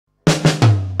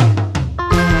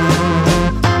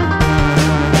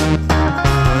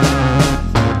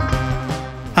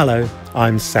Hello,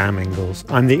 I'm Sam Ingalls.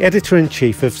 I'm the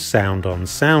editor-in-chief of Sound on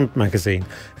Sound magazine,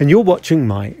 and you're watching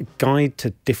my guide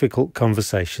to difficult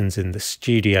conversations in the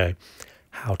studio.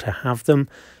 How to have them,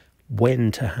 when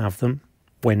not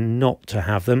to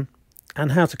have them,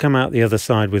 and how to come out the other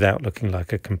side without looking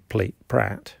like a complete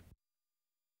brat.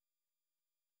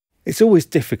 It's always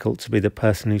difficult to be the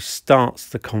person who starts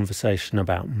the conversation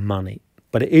about money.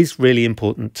 But it is really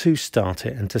important to start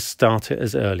it and to start it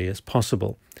as early as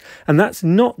possible. And that's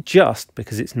not just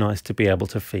because it's nice to be able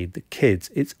to feed the kids,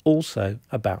 it's also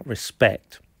about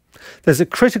respect. There's a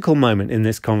critical moment in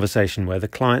this conversation where the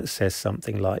client says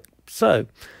something like, "So,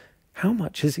 how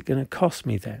much is it going to cost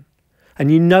me then?"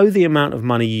 And you know the amount of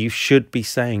money you should be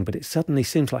saying, but it suddenly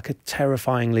seems like a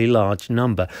terrifyingly large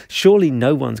number. Surely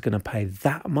no one's going to pay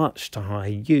that much to hire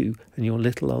you and your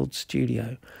little old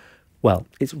studio. Well,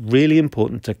 it's really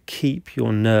important to keep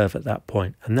your nerve at that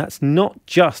point, and that's not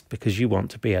just because you want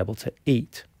to be able to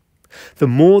eat. The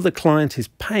more the client is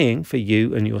paying for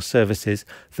you and your services,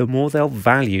 the more they'll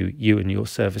value you and your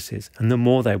services, and the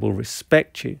more they will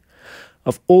respect you.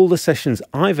 Of all the sessions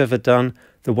I've ever done,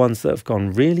 the ones that have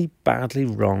gone really badly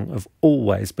wrong have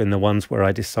always been the ones where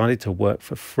I decided to work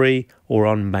for free or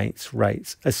on mates'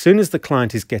 rates. As soon as the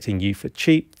client is getting you for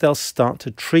cheap, they'll start to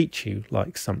treat you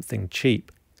like something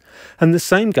cheap. And the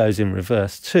same goes in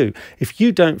reverse too. If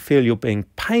you don't feel you're being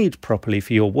paid properly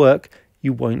for your work,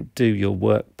 you won't do your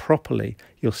work properly.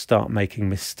 You'll start making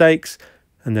mistakes,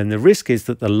 and then the risk is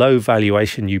that the low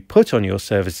valuation you put on your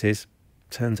services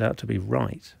turns out to be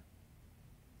right.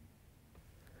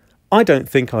 I don't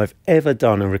think I've ever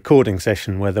done a recording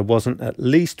session where there wasn't at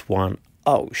least one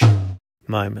 "oh shit"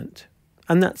 moment.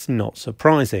 And that's not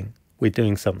surprising. We're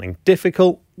doing something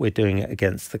difficult, we're doing it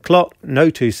against the clock, no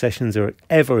two sessions are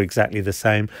ever exactly the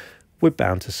same, we're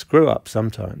bound to screw up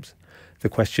sometimes. The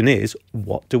question is,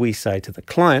 what do we say to the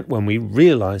client when we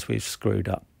realise we've screwed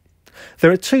up? There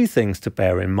are two things to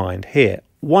bear in mind here.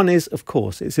 One is, of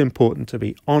course, it's important to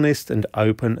be honest and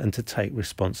open and to take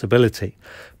responsibility.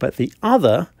 But the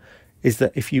other is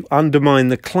that if you undermine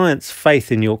the client's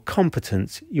faith in your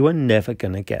competence, you are never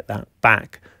going to get that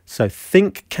back. So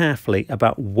think carefully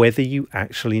about whether you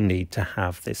actually need to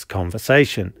have this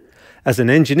conversation. As an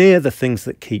engineer, the things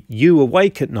that keep you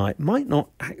awake at night might not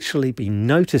actually be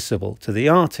noticeable to the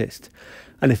artist.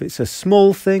 And if it's a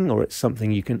small thing or it's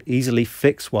something you can easily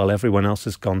fix while everyone else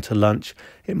has gone to lunch,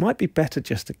 it might be better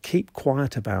just to keep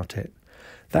quiet about it.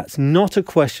 That's not a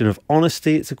question of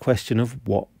honesty, it's a question of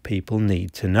what people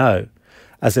need to know.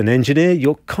 As an engineer,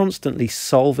 you're constantly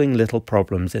solving little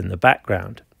problems in the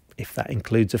background. If that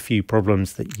includes a few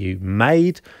problems that you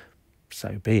made,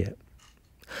 so be it.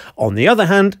 On the other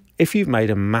hand, if you've made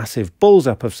a massive balls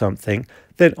up of something,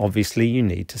 then obviously you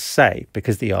need to say,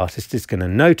 because the artist is going to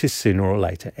notice sooner or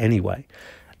later anyway.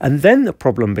 And then the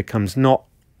problem becomes not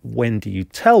when do you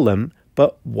tell them,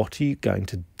 but what are you going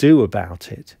to do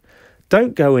about it?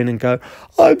 Don't go in and go,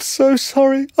 "I'm so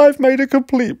sorry, I've made a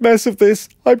complete mess of this,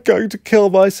 I'm going to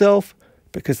kill myself,"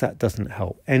 because that doesn't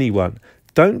help anyone.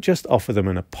 Don't just offer them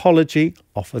an apology,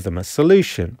 offer them a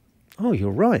solution. "Oh,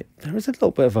 you're right, there is a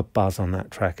little bit of a buzz on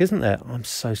that track, isn't there? I'm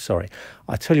so sorry.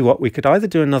 I tell you what, we could either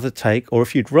do another take, or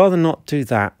if you'd rather not do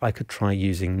that, I could try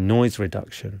using noise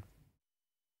reduction."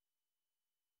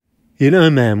 You know,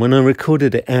 man, when I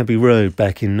recorded at Abbey Road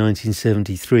back in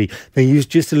 1973, they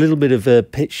used just a little bit of a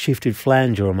pitch-shifted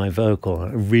flanger on my vocal.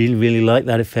 I really, really like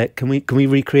that effect. Can we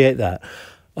recreate that?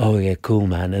 Oh, yeah, cool,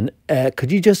 man. And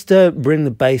could you just bring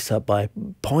the bass up by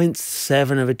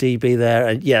 0.7 of a dB there?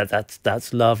 And yeah,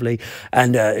 that's lovely.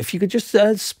 And if you could just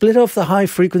split off the high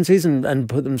frequencies and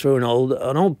put them through an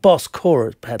old Boss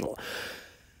chorus pedal.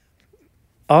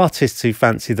 Artists who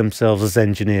fancy themselves as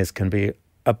engineers can be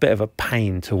a bit of a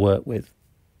pain to work with.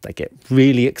 They get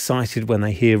really excited when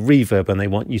they hear reverb and they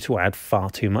want you to add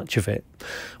far too much of it.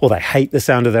 Or they hate the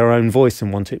sound of their own voice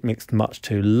and want it mixed much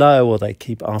too low, or they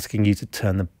keep asking you to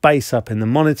turn the bass up in the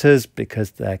monitors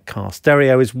because their car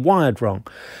stereo is wired wrong.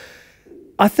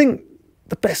 I think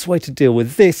the best way to deal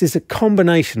with this is a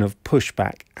combination of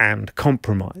pushback and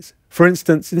compromise. For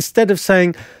instance, instead of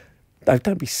saying, "Oh,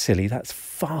 don't be silly, that's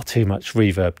far too much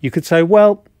reverb," you could say,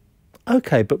 "Well,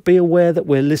 okay, but be aware that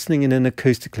we're listening in an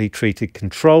acoustically treated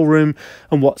control room,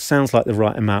 and what sounds like the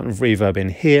right amount of reverb in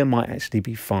here might actually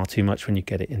be far too much when you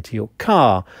get it into your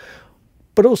car."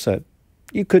 But also,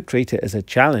 you could treat it as a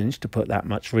challenge to put that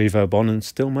much reverb on and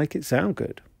still make it sound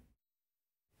good.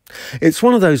 It's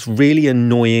one of those really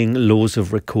annoying laws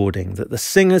of recording that the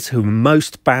singers who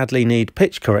most badly need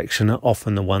pitch correction are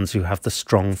often the ones who have the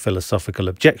strong philosophical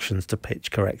objections to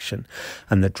pitch correction,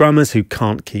 and the drummers who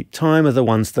can't keep time are the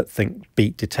ones that think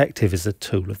Beat Detective is a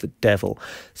tool of the devil.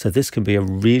 So this can be a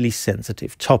really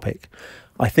sensitive topic.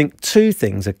 I think two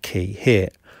things are key here.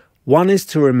 One is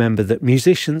to remember that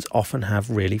musicians often have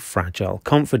really fragile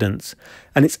confidence,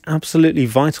 and it's absolutely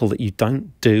vital that you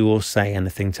don't do or say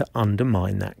anything to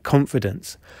undermine that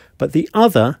confidence. But the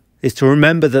other is to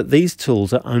remember that these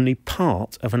tools are only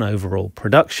part of an overall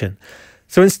production.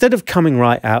 So instead of coming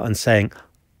right out and saying,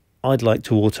 "I'd like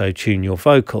to auto-tune your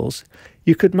vocals,"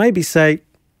 you could maybe say,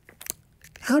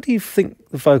 "How do you think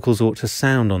the vocals ought to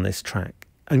sound on this track?"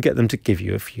 and get them to give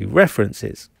you a few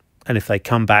references. And if they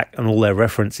come back and all their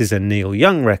references are Neil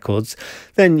Young records,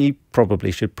 then you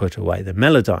probably should put away the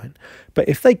Melodyne. But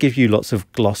if they give you lots of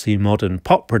glossy modern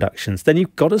pop productions, then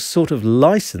you've got a sort of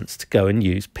license to go and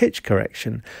use pitch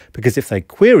correction. Because if they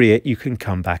query it, you can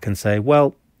come back and say,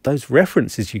 well, those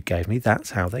references you gave me,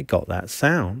 that's how they got that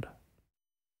sound.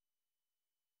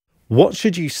 What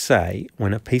should you say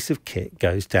when a piece of kit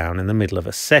goes down in the middle of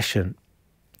a session?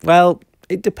 Well,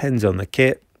 it depends on the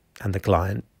kit and the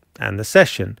client and the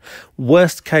session.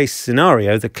 Worst case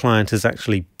scenario, the client has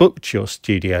actually booked your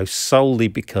studio solely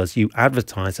because you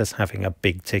advertise as having a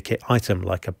big ticket item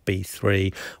like a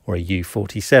B3 or a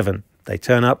U47. They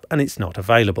turn up and it's not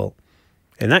available.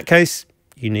 In that case,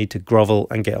 you need to grovel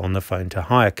and get on the phone to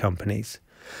hire companies.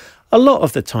 A lot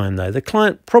of the time though, the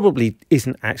client probably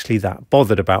isn't actually that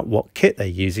bothered about what kit they're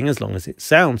using as long as it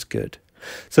sounds good.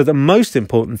 So the most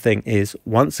important thing is,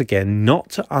 once again,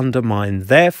 not to undermine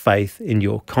their faith in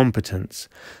your competence.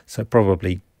 So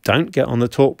probably don't get on the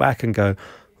talkback and go,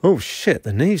 "Oh shit,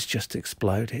 the knee's just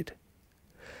exploded."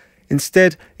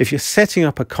 Instead, if you're setting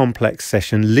up a complex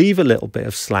session, leave a little bit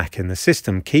of slack in the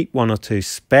system. Keep one or two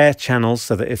spare channels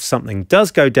so that if something does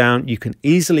go down, you can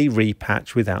easily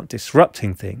repatch without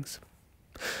disrupting things.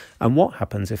 And what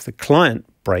happens if the client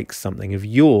breaks something of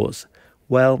yours?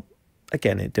 Well,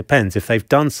 again, it depends. If they've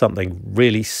done something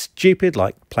really stupid,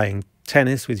 like playing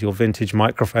tennis with your vintage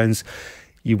microphones,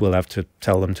 you will have to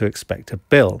tell them to expect a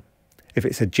bill. If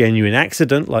it's a genuine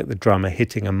accident, like the drummer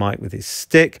hitting a mic with his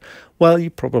stick, well, you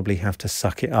probably have to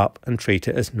suck it up and treat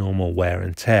it as normal wear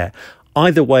and tear.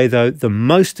 Either way, though, the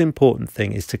most important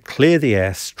thing is to clear the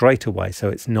air straight away so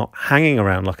it's not hanging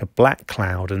around like a black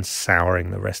cloud and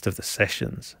souring the rest of the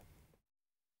sessions.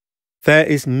 There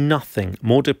is nothing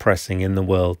more depressing in the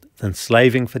world than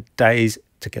slaving for days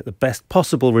to get the best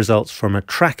possible results from a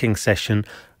tracking session,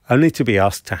 only to be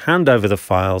asked to hand over the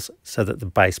files so that the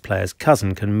bass player's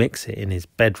cousin can mix it in his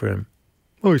bedroom.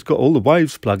 Oh, he's got all the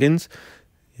Waves plugins.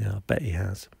 Yeah, I bet he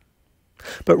has.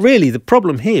 But really, the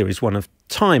problem here is one of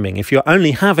timing. If you're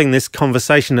only having this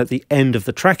conversation at the end of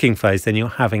the tracking phase, then you're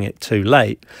having it too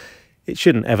late. It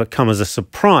shouldn't ever come as a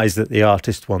surprise that the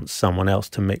artist wants someone else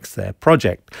to mix their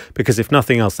project, because if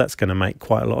nothing else, that's going to make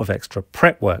quite a lot of extra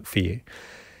prep work for you.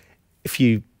 If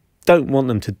you don't want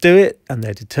them to do it and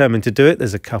they're determined to do it,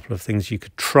 there's a couple of things you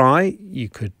could try. You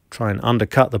could try and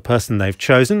undercut the person they've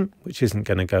chosen, which isn't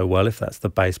going to go well if that's the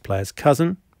bass player's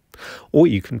cousin. Or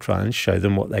you can try and show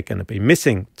them what they're going to be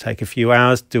missing. Take a few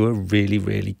hours, do a really,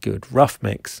 really good rough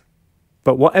mix.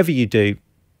 But whatever you do,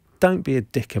 don't be a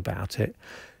dick about it.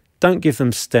 Don't give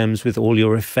them stems with all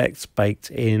your effects baked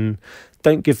in.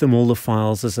 Don't give them all the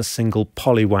files as a single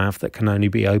polywav that can only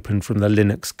be opened from the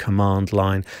Linux command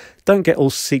line. Don't get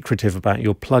all secretive about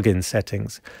your plugin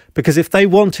settings, because if they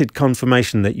wanted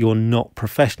confirmation that you're not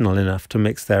professional enough to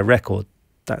mix their record,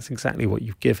 that's exactly what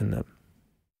you've given them.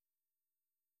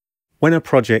 When a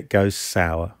project goes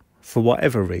sour, for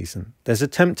whatever reason, there's a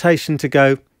temptation to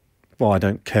go, "Well, I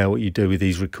don't care what you do with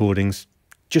these recordings,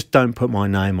 just don't put my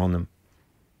name on them."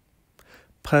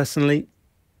 Personally,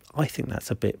 I think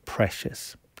that's a bit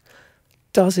precious.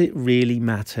 Does it really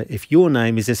matter if your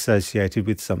name is associated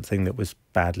with something that was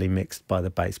badly mixed by the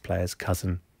bass player's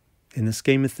cousin? In the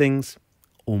scheme of things,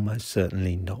 almost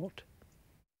certainly not.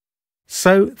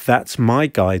 So that's my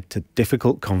guide to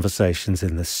difficult conversations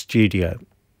in the studio.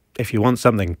 If you want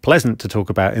something pleasant to talk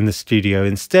about in the studio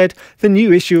instead, the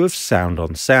new issue of Sound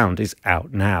on Sound is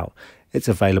out now. It's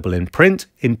available in print,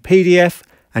 in PDF,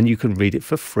 and you can read it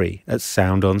for free at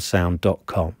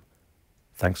soundonsound.com.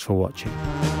 Thanks for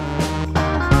watching.